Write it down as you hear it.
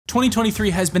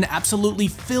2023 has been absolutely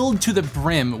filled to the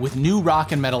brim with new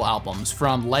rock and metal albums,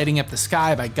 from Lighting Up the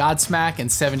Sky by Godsmack and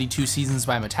 72 Seasons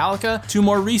by Metallica, to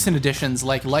more recent additions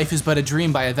like Life Is But a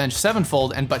Dream by Avenged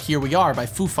Sevenfold and But Here We Are by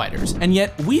Foo Fighters. And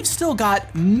yet, we've still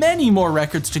got many more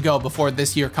records to go before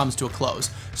this year comes to a close,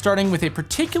 starting with a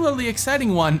particularly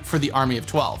exciting one for the Army of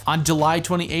 12. On July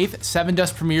 28th,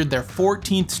 Sevendust premiered their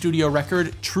 14th studio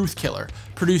record, Truth Killer,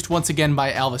 produced once again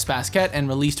by Elvis Basket and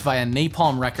released via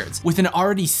Napalm Records. With an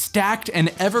already stacked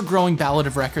and ever-growing ballad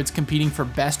of records competing for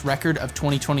Best Record of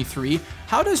 2023,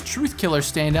 how does Truth Killer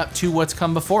stand up to what's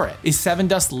come before it? Is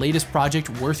Sevendust's latest project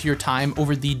worth your time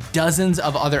over the dozens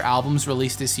of other albums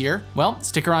released this year? Well,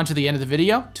 stick around to the end of the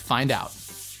video to find out.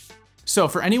 So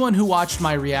for anyone who watched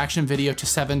my reaction video to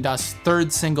Sevendust's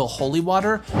third single, Holy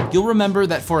Water, you'll remember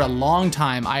that for a long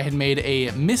time I had made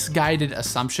a misguided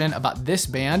assumption about this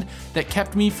band that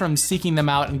kept me from seeking them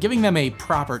out and giving them a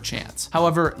proper chance.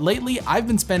 However, lately I've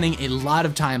been spending a lot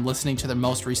of time listening to their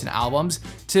most recent albums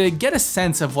to get a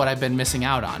sense of what I've been missing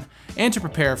out on, and to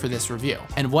prepare for this review.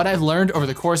 And what I've learned over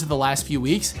the course of the last few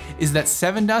weeks is that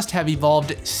Sevendust have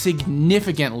evolved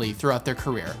significantly throughout their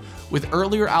career, with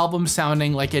earlier albums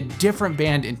sounding like a different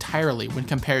band entirely when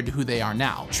compared to who they are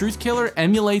now. Truth Killer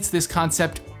emulates this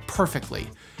concept perfectly,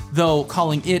 though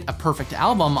calling it a perfect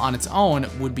album on its own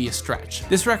would be a stretch.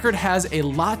 This record has a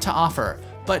lot to offer,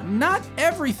 but not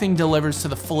everything delivers to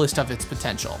the fullest of its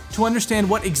potential. To understand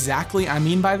what exactly I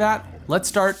mean by that, let's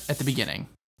start at the beginning.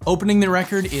 Opening the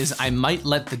record is I Might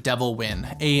Let the Devil Win,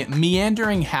 a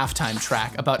meandering halftime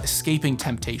track about escaping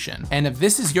temptation. And if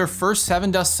this is your first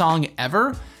Sevendust song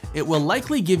ever, it will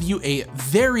likely give you a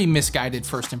very misguided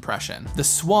first impression. The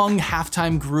swung,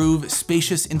 halftime groove,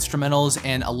 spacious instrumentals,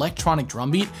 and electronic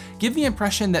drum beat give the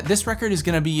impression that this record is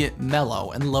gonna be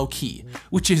mellow and low-key,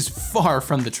 which is far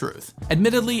from the truth.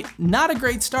 Admittedly, not a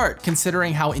great start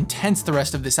considering how intense the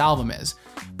rest of this album is,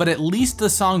 but at least the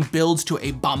song builds to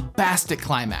a bombastic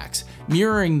climax,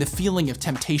 mirroring the feeling of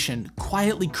temptation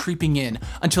quietly creeping in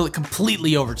until it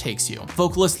completely overtakes you.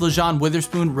 Vocalist Lajon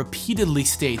Witherspoon repeatedly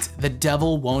states the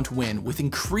devil won't win with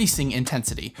increasing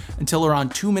intensity until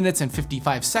around 2 minutes and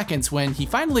 55 seconds when he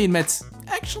finally admits,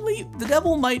 actually, the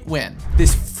devil might win.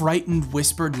 This frightened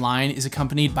whispered line is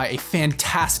accompanied by a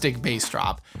fantastic bass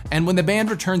drop, and when the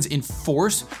band returns in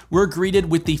force, we're greeted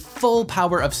with the full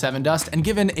power of Sevendust and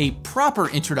given a proper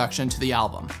introduction to the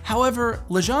album. However,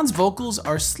 Lajon's vocals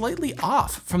are slightly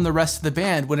off from the rest of the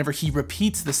band whenever he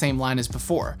repeats the same line as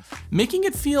before, making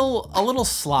it feel a little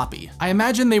sloppy. I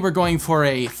imagine they were going for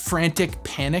a frantic,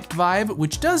 panicked vibe,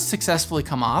 which does successfully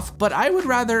come off, but I would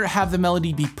rather have the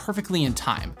melody be perfectly in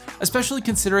time, especially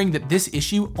considering that this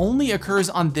issue only occurs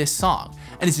on this song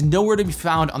and is nowhere to be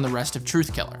found on the rest of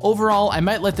Truth Killer. Overall, I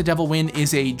Might Let the Devil Win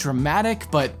is a dramatic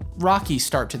but rocky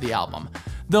start to the album,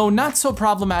 though not so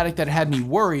problematic that it had me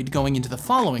worried going into the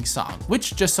following song,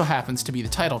 which just so happens to be the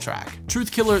title track.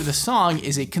 Truth Killer, the song,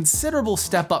 is a considerable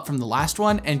step up from the last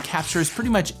one and captures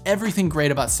pretty much everything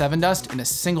great about Sevendust in a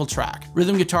single track.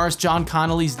 Rhythm guitarist John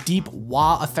Connolly's deep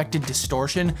wah-affected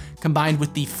distortion, combined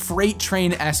with the freight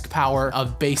train-esque power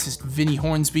of bassist Vinnie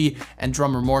Hornsby and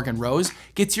drummer Morgan Rose,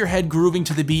 gets your head grooving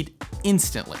to the beat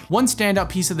instantly. One standout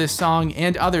piece of this song,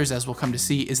 and others as we'll come to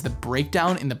see, is the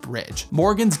breakdown in the bridge.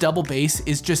 Morgan's double bass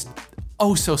is just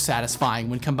oh so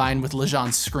satisfying when combined with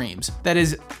Lajon's screams. That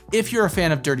is, if you're a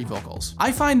fan of dirty vocals.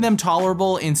 I find them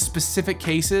tolerable in specific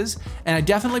cases, and I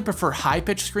definitely prefer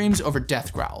high-pitched screams over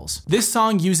death growls. This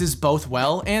song uses both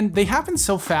well, and they happen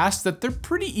so fast that they're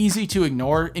pretty easy to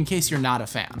ignore in case you're not a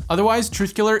fan. Otherwise,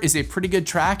 Truth Killer is a pretty good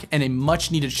track and a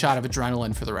much-needed shot of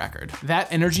adrenaline for the record.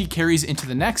 That energy carries into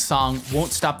the next song,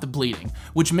 Won't Stop the Bleeding,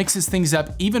 which mixes things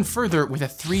up even further with a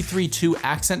 3-3-2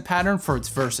 accent pattern for its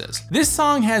verses. This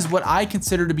song has what I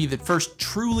consider to be the first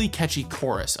truly catchy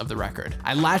chorus of the record.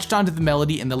 I latched onto the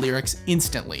melody and the lyrics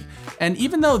instantly, and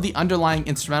even though the underlying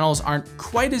instrumentals aren't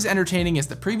quite as entertaining as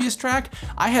the previous track,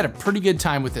 I had a pretty good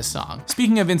time with this song.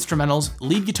 Speaking of instrumentals,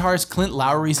 lead guitarist Clint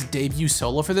Lowry's debut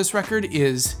solo for this record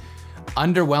is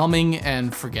underwhelming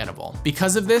and forgettable.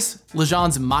 Because of this,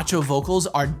 Lajon's macho vocals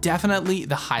are definitely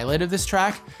the highlight of this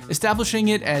track, establishing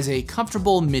it as a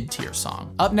comfortable mid-tier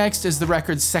song. Up next is the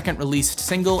record's second released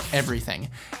single, Everything.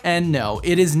 And no,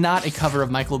 it is not a cover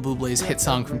of Michael Bublé's hit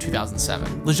song from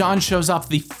 2007. Lajon shows off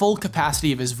the full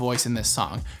capacity of his voice in this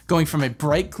song, going from a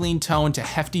bright, clean tone to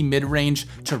hefty mid-range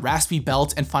to raspy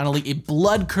belt and finally a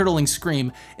blood-curdling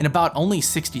scream in about only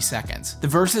 60 seconds. The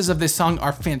verses of this song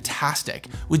are fantastic,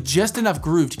 with just enough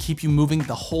groove to keep you moving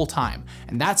the whole time,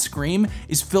 and that scream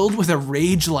is filled with a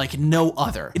rage like no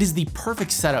other. It is the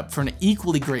perfect setup for an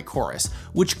equally great chorus,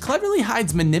 which cleverly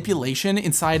hides manipulation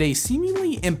inside a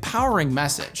seemingly empowering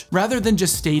message. Rather than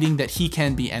just stating that he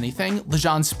can be anything,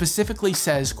 Lejeune specifically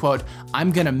says, quote,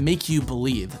 "I'm gonna make you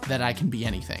believe that I can be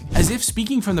anything," as if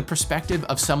speaking from the perspective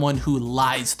of someone who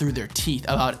lies through their teeth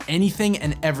about anything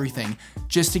and everything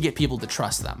just to get people to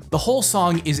trust them. The whole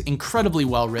song is incredibly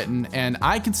well written, and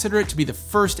I consider it to be the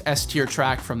first S-tier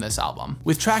track from this album.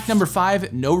 With track number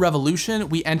 5, No Revolution,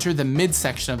 we enter the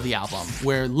midsection of the album,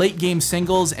 where late game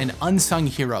singles and unsung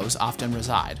heroes often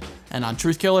reside. And on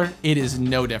Truthkiller, it is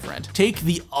no different. Take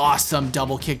the awesome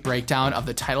double kick breakdown of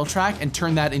the title track and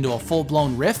turn that into a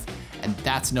full-blown riff, and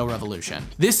that's No Revolution.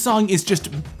 This song is just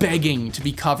begging to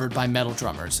be covered by metal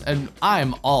drummers, and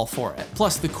I'm all for it.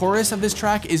 Plus, the chorus of this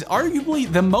track is arguably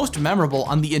the most memorable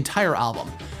on the entire album,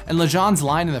 and Lejeune's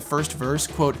line in the first verse,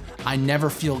 quote, "I never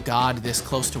feel God this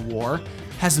close to war,"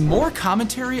 has more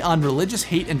commentary on religious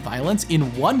hate and violence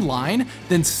in one line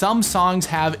than some songs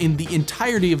have in the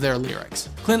entirety of their lyrics.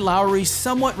 Clint Lowry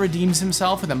somewhat redeems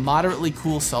himself with a moderately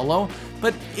cool solo,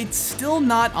 but it's still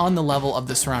not on the level of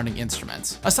the surrounding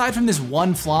instruments. Aside from this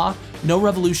one flaw, No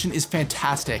Revolution is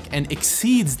fantastic and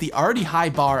exceeds the already high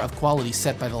bar of quality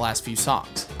set by the last few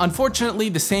songs. Unfortunately,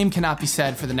 the same cannot be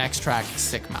said for the next track,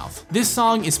 Sick Mouth. This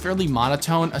song is fairly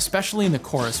monotone, especially in the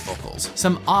chorus vocals.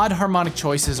 Some odd harmonic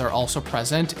choices are also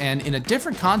present, and in a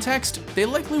different context, they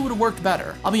likely would have worked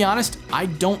better. I'll be honest, I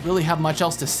don't really have much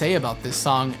else to say about this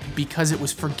song because it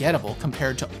was forgettable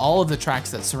compared to all of the tracks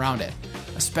that surround it,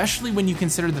 especially when you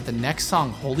consider that the next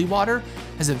song, Holy Water,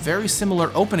 has a very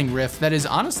similar opening riff that is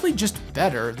honestly just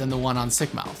better than the one on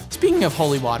Sick Mouth. Speaking of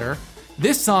Holy Water,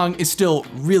 this song is still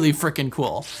really freaking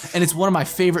cool, and it's one of my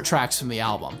favorite tracks from the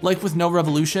album. Like with No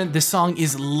Revolution, this song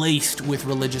is laced with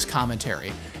religious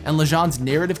commentary, and Lejeune's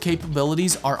narrative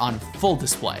capabilities are on full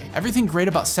display. Everything great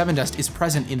about Sevendust is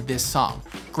present in this song.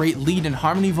 Great lead and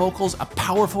harmony vocals, a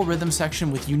powerful rhythm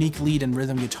section with unique lead and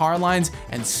rhythm guitar lines,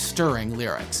 and stirring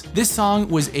lyrics. This song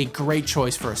was a great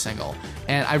choice for a single,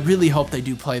 and I really hope they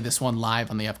do play this one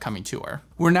live on the upcoming tour.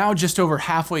 We're now just over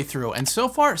halfway through, and so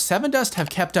far, Sevendust have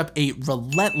kept up a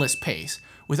relentless pace,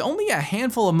 with only a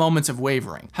handful of moments of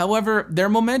wavering. However, their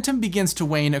momentum begins to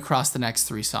wane across the next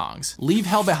 3 songs. Leave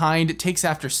Hell Behind takes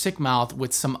after Sick Mouth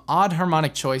with some odd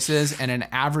harmonic choices and an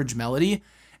average melody,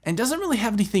 and doesn't really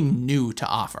have anything new to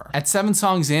offer. At 7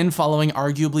 songs in, following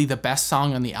arguably the best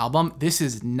song on the album, this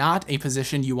is not a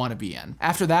position you want to be in.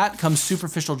 After that comes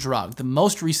Superficial Drug, the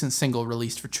most recent single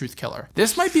released for Truthkiller.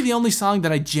 This might be the only song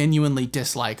that I genuinely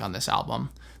dislike on this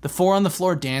album. The 4 on the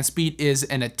Floor dance beat is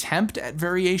an attempt at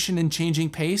variation and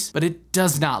changing pace, but it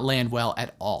does not land well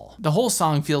at all. The whole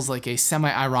song feels like a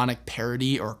semi-ironic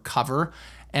parody or cover,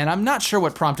 and I'm not sure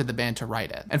what prompted the band to write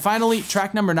it. And finally,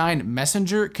 track number 9,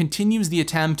 Messenger, continues the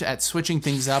attempt at switching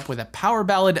things up with a power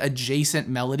ballad adjacent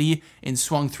melody in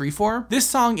Swung 3/4. This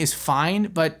song is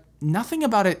fine, but nothing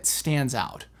about it stands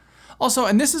out. Also,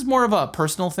 and this is more of a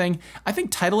personal thing, I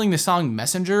think titling the song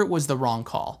Messenger was the wrong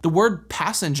call. The word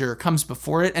passenger comes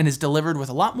before it and is delivered with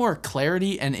a lot more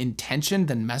clarity and intention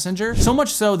than messenger, so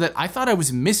much so that I thought I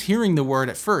was mishearing the word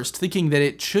at first, thinking that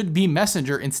it should be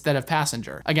messenger instead of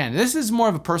passenger. Again, this is more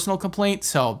of a personal complaint,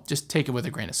 so just take it with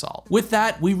a grain of salt. With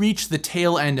that, we reach the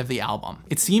tail end of the album.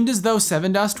 It seemed as though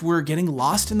Sevendust were getting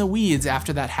lost in the weeds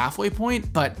after that halfway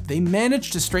point, but they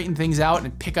managed to straighten things out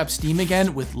and pick up steam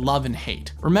again with Love and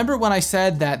Hate. Remember when I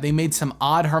said that they made some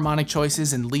odd harmonic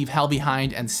choices in Leave Hell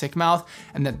Behind and Sick Mouth,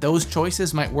 and that those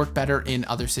choices might work better in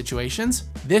other situations?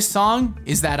 This song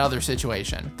is that other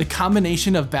situation. The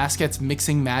combination of Basquiat's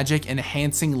mixing magic and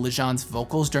enhancing Lejeune's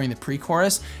vocals during the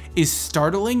pre-chorus is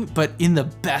startling, but in the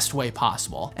best way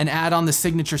possible. And add on the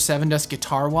signature Sevendust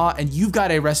guitar wah, and you've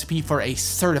got a recipe for a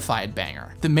certified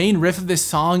banger. The main riff of this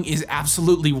song is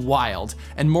absolutely wild,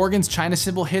 and Morgan's China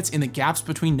cymbal hits in the gaps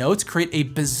between notes create a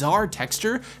bizarre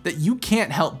texture that you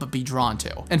can't help but be drawn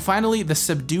to. And finally, the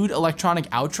subdued electronic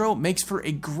outro makes for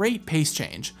a great pace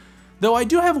change. Though I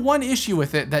do have one issue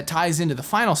with it that ties into the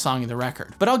final song of the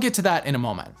record, but I'll get to that in a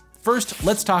moment. First,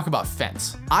 let's talk about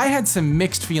Fence. I had some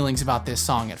mixed feelings about this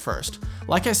song at first.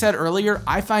 Like I said earlier,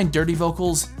 I find dirty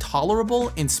vocals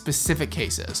tolerable in specific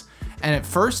cases. And at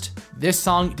first, this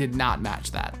song did not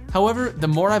match that. However, the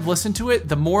more I've listened to it,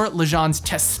 the more Lejeune's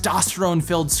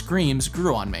testosterone-filled screams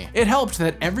grew on me. It helped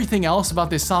that everything else about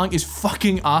this song is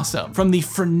fucking awesome. From the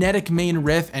frenetic main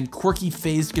riff and quirky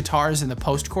phased guitars in the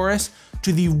post-chorus,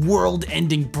 to the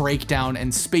world-ending breakdown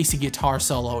and spacey guitar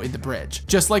solo in the bridge.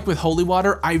 Just like with Holy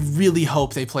Water, I really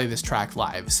hope they play this track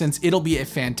live, since it'll be a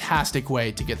fantastic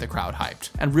way to get the crowd hyped.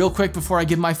 And real quick before I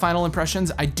give my final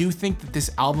impressions, I do think that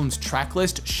this album's track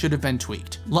list should have been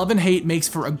tweaked. Love and Hate makes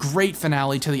for a great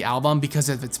finale to the album because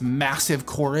of its massive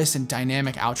chorus and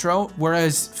dynamic outro,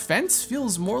 whereas Fence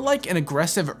feels more like an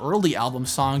aggressive early album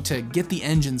song to get the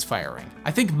engines firing.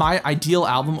 I think my ideal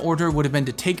album order would have been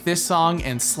to take this song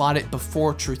and slot it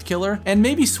before Truth Killer, and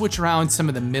maybe switch around some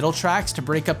of the middle tracks to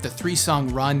break up the 3-song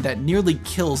run that nearly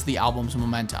kills the album's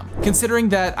momentum. Considering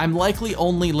that I'm likely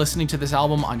only listening to this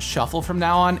album on shuffle from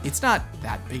now on, it's not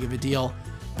that big of a deal,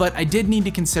 but I did need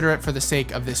to consider it for the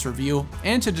sake of this review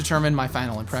and to determine my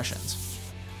final impressions.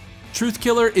 Truth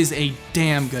Killer is a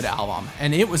damn good album,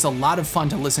 and it was a lot of fun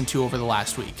to listen to over the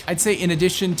last week. I'd say in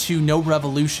addition to No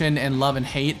Revolution and Love and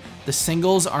Hate, the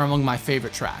singles are among my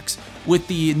favorite tracks, with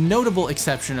the notable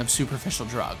exception of Superficial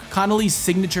Drug. Connolly's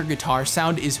signature guitar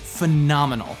sound is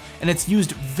phenomenal, and it's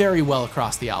used very well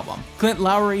across the album. Clint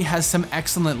Lowry has some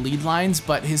excellent lead lines,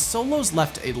 but his solos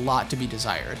left a lot to be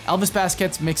desired. Elvis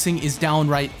Basquet's mixing is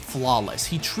downright flawless.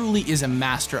 He truly is a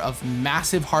master of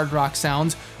massive hard rock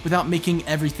sounds without making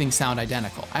everything sound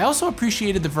identical. I also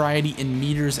appreciated the variety in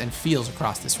meters and feels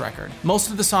across this record. Most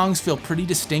of the songs feel pretty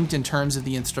distinct in terms of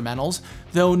the instrumentals,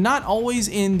 though not always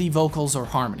in the vocals or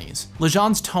harmonies.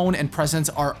 Lejean's tone and presence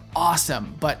are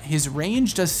awesome, but his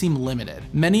range does seem limited.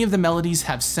 Many of the melodies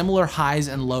have similar highs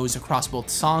and lows across both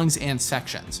songs and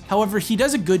sections. However, he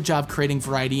does a good job creating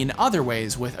variety in other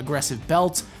ways with aggressive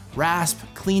belts, rasp,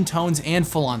 clean tones, and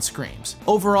full-on screams.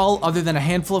 Overall, other than a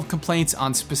handful of complaints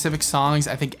on specific songs,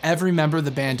 I think every member of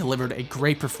the band delivered a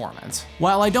great performance.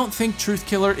 While I don't think Truth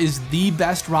Killer is the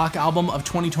best rock album of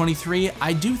 2023,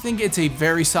 I do think it's a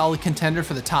very solid contender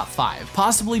for the top 5.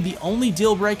 Possibly the only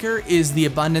deal breaker is the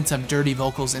abundance of dirty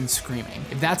vocals and screaming.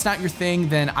 If that's not your thing,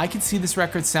 then I could see this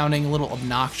record sounding a little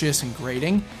obnoxious and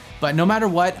grating. But no matter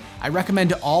what, I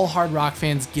recommend all hard rock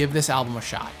fans give this album a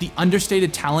shot. The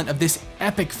understated talent of this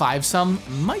epic 5-some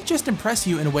might just impress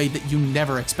you in a way that you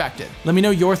never expected. Let me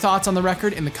know your thoughts on the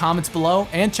record in the comments below,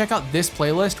 and check out this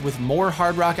playlist with more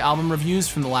hard rock album reviews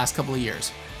from the last couple of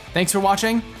years. Thanks for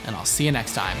watching, and I'll see you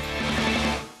next time.